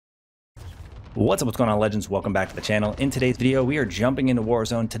What's up, what's going on, legends? Welcome back to the channel. In today's video, we are jumping into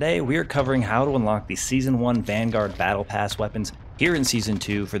Warzone. Today, we are covering how to unlock the Season 1 Vanguard Battle Pass weapons here in Season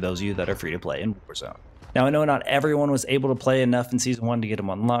 2 for those of you that are free to play in Warzone. Now, I know not everyone was able to play enough in Season 1 to get them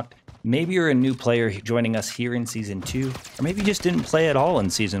unlocked. Maybe you're a new player joining us here in Season 2, or maybe you just didn't play at all in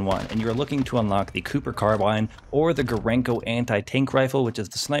Season 1 and you're looking to unlock the Cooper Carbine or the Gorenko anti-tank rifle, which is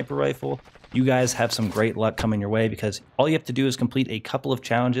the sniper rifle. You guys have some great luck coming your way because all you have to do is complete a couple of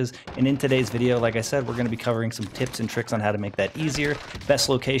challenges. And in today's video, like I said, we're going to be covering some tips and tricks on how to make that easier, best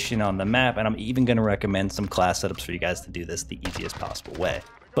location on the map, and I'm even going to recommend some class setups for you guys to do this the easiest possible way.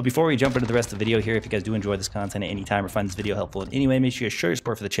 But before we jump into the rest of the video here, if you guys do enjoy this content at any time or find this video helpful in any way, make sure you show your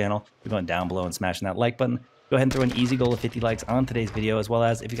support for the channel. You're going down below and smashing that like button. Go ahead and throw an easy goal of 50 likes on today's video, as well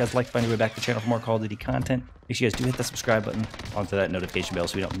as if you guys like to find your way back to the channel for more Call of Duty content, make sure you guys do hit the subscribe button onto that notification bell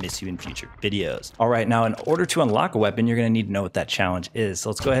so we don't miss you in future videos. All right, now in order to unlock a weapon, you're going to need to know what that challenge is. So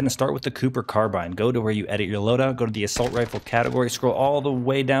let's go ahead and start with the Cooper Carbine. Go to where you edit your loadout, go to the assault rifle category, scroll all the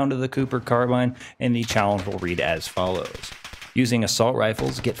way down to the Cooper Carbine, and the challenge will read as follows. Using assault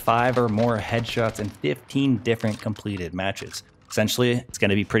rifles, get 5 or more headshots in 15 different completed matches. Essentially, it's going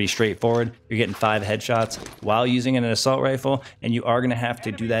to be pretty straightforward. You're getting 5 headshots while using an assault rifle, and you are going to have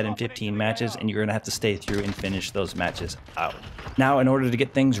to do that in 15 matches, and you're going to have to stay through and finish those matches out. Now, in order to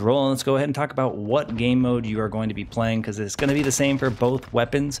get things rolling, let's go ahead and talk about what game mode you are going to be playing, because it's going to be the same for both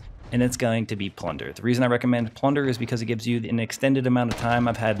weapons, and it's going to be Plunder. The reason I recommend Plunder is because it gives you an extended amount of time.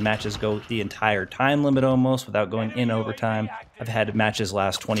 I've had matches go the entire time limit almost without going in overtime. I've had matches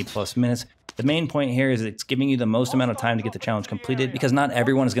last 20 plus minutes. The main point here is it's giving you the most amount of time to get the challenge completed, because not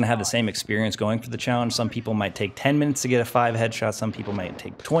everyone is going to have the same experience going for the challenge. Some people might take 10 minutes to get 5 headshots. Some people might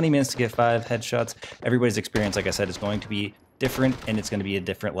take 20 minutes to get 5 headshots. Everybody's experience, like I said, is going to be different, and it's going to be a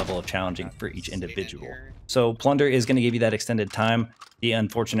different level of challenging for each individual. So Plunder is going to give you that extended time. The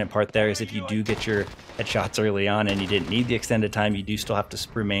unfortunate part there is if you do get your headshots early on and you didn't need the extended time, you do still have to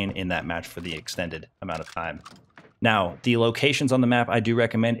remain in that match for the extended amount of time. Now, the locations on the map I do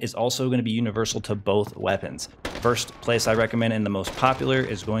recommend is also going to be universal to both weapons. First place I recommend and the most popular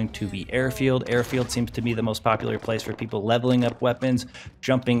is going to be Airfield. Airfield seems to be the most popular place for people leveling up weapons,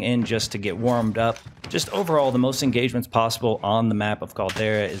 jumping in just to get warmed up. Just overall, the most engagements possible on the map of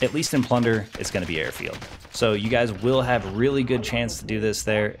Caldera, is, at least in Plunder, it's going to be Airfield. So you guys will have really good chance to do this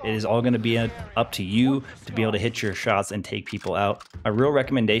there. It is all going to be up to you to be able to hit your shots and take people out. A real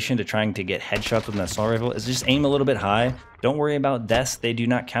recommendation to trying to get headshots with an assault rifle is just aim a little bit high. Don't worry about deaths. They do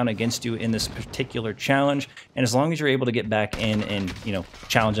not count against you in this particular challenge. And as long as you're able to get back in and,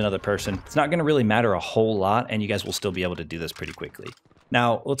 challenge another person, it's not going to really matter a whole lot, and you guys will still be able to do this pretty quickly.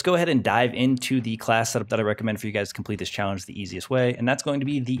 Now, let's go ahead and dive into the class setup that I recommend for you guys to complete this challenge the easiest way, and that's going to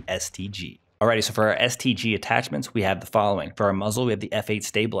be the STG. Alrighty, so for our STG attachments, we have the following. For our muzzle, we have the F8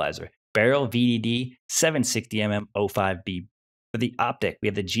 stabilizer, barrel VDD 760mm 05B. For the optic, we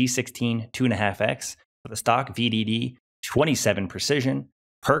have the G16 2.5X. For the stock VDD 27 precision.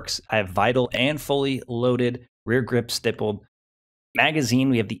 Perks, I have vital and fully loaded rear grip stippled.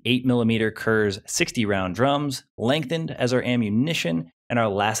 Magazine, we have the 8mm Kurz 60 round drums, lengthened as our ammunition, and our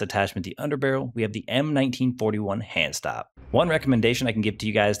last attachment, the underbarrel, we have the M1941 hand stop. One recommendation I can give to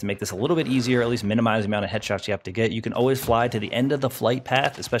you guys to make this a little bit easier, or at least minimize the amount of headshots you have to get, you can always fly to the end of the flight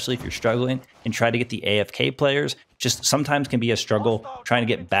path, especially if you're struggling, and try to get the AFK players. Just sometimes can be a struggle trying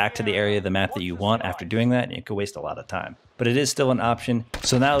to get back to the area of the map that you want after doing that, and it could waste a lot of time. But it is still an option.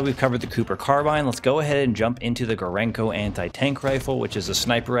 So now that we've covered the Cooper Carbine, let's go ahead and jump into the Gorenko anti-tank rifle, which is a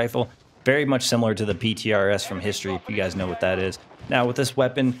sniper rifle. Very much similar to the PTRS from history, if you guys know what that is. Now with this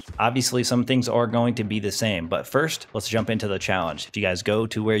weapon, obviously some things are going to be the same, but first, let's jump into the challenge. If you guys go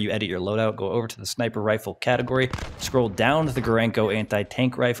to where you edit your loadout, go over to the sniper rifle category, scroll down to the Gorenko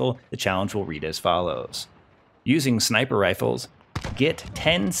anti-tank rifle, the challenge will read as follows. Using sniper rifles, get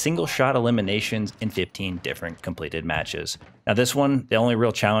 10 single shot eliminations in 15 different completed matches. Now this one, the only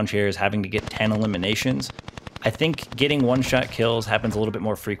real challenge here is having to get 10 eliminations. I think getting one-shot kills happens a little bit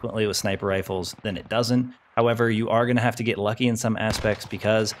more frequently with sniper rifles than it doesn't. However, you are going to have to get lucky in some aspects,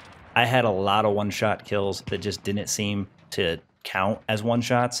 because I had a lot of one-shot kills that just didn't seem to count as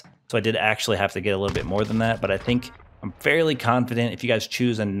one-shots. So I did actually have to get a little bit more than that, but I think I'm fairly confident if you guys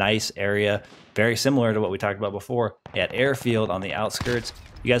choose a nice area, very similar to what we talked about before, at Airfield on the outskirts,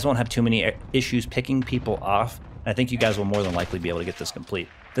 you guys won't have too many issues picking people off. I think you guys will more than likely be able to get this complete.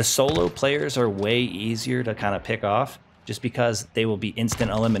 The solo players are way easier to kind of pick off just because they will be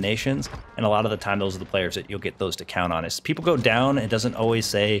instant eliminations, and a lot of the time those are the players that you'll get those to count on. As people go down, it doesn't always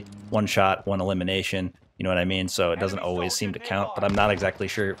say one shot, one elimination. You know what I mean? So it doesn't always seem to count, but I'm not exactly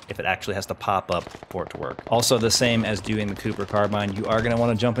sure if it actually has to pop up for it to work. Also, the same as doing the Cooper Carbine, you are going to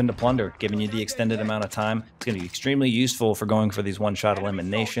want to jump into Plunder, giving you the extended amount of time. It's going to be extremely useful for going for these one-shot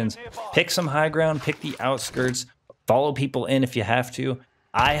eliminations. Pick some high ground, pick the outskirts, follow people in if you have to.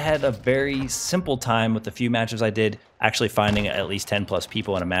 I had a very simple time with the few matches I did actually finding at least 10 plus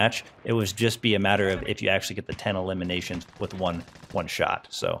people in a match. It was just be a matter of if you actually get the 10 eliminations with one shot.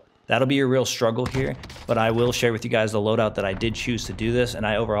 So that'll be a real struggle here, but I will share with you guys the loadout that I did choose to do this, and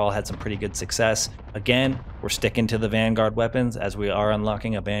I overall had some pretty good success. Again, we're sticking to the Vanguard weapons as we are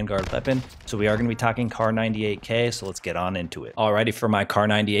unlocking a Vanguard weapon, so we are going to be talking Car 98K, so let's get on into it. Alrighty, for my Car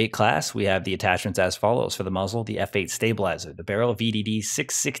 98 class, we have the attachments as follows. For the muzzle, the F8 stabilizer, the barrel VDD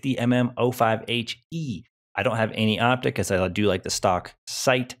 660mm 05HE. I don't have any optic as I do like the stock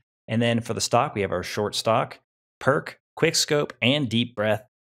sight. And then for the stock, we have our short stock, perk, quick scope, and deep breath.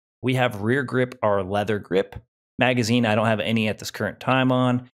 We have rear grip, our leather grip. Magazine, I don't have any at this current time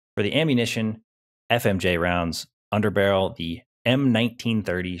on. For the ammunition, FMJ rounds, underbarrel, the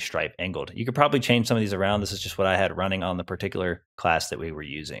M1930 stripe angled. You could probably change some of these around. This is just what I had running on the particular class that we were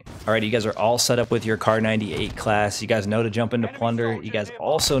using. All right, you guys are all set up with your Car 98 class. You guys know to jump into Plunder. You guys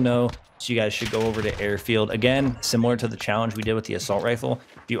also know you guys should go over to Airfield. Again, similar to the challenge we did with the assault rifle.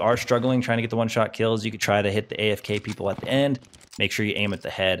 If you are struggling trying to get the one-shot kills, you could try to hit the AFK people at the end. Make sure you aim at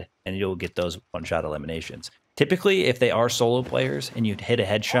the head, and you'll get those one-shot eliminations. Typically, if they are solo players and you hit a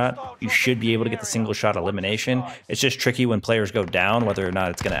headshot, you should be able to get the single-shot elimination. It's just tricky when players go down, whether or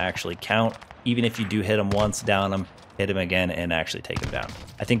not it's going to actually count. Even if you do hit them once, down them, hit them again, and actually take them down.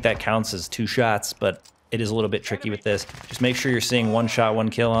 I think that counts as 2 shots, but it is a little bit tricky with this. Just make sure you're seeing 1 shot, 1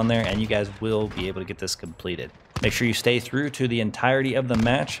 kill on there, and you guys will be able to get this completed. Make sure you stay through to the entirety of the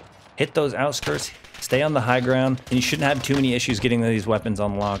match. Hit those outskirts, stay on the high ground, and you shouldn't have too many issues getting these weapons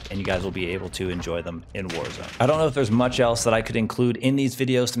unlocked, and you guys will be able to enjoy them in Warzone. I don't know if there's much else that I could include in these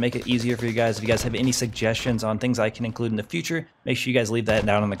videos to make it easier for you guys. If you guys have any suggestions on things I can include in the future, make sure you guys leave that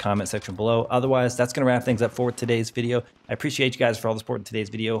down in the comment section below. Otherwise, that's going to wrap things up for today's video. I appreciate you guys for all the support in today's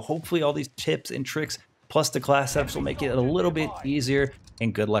video. Hopefully all these tips and tricks plus the class setups will make it a little bit easier,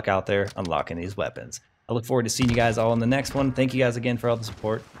 and good luck out there unlocking these weapons. I look forward to seeing you guys all in the next one. Thank you guys again for all the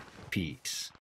support. Peace.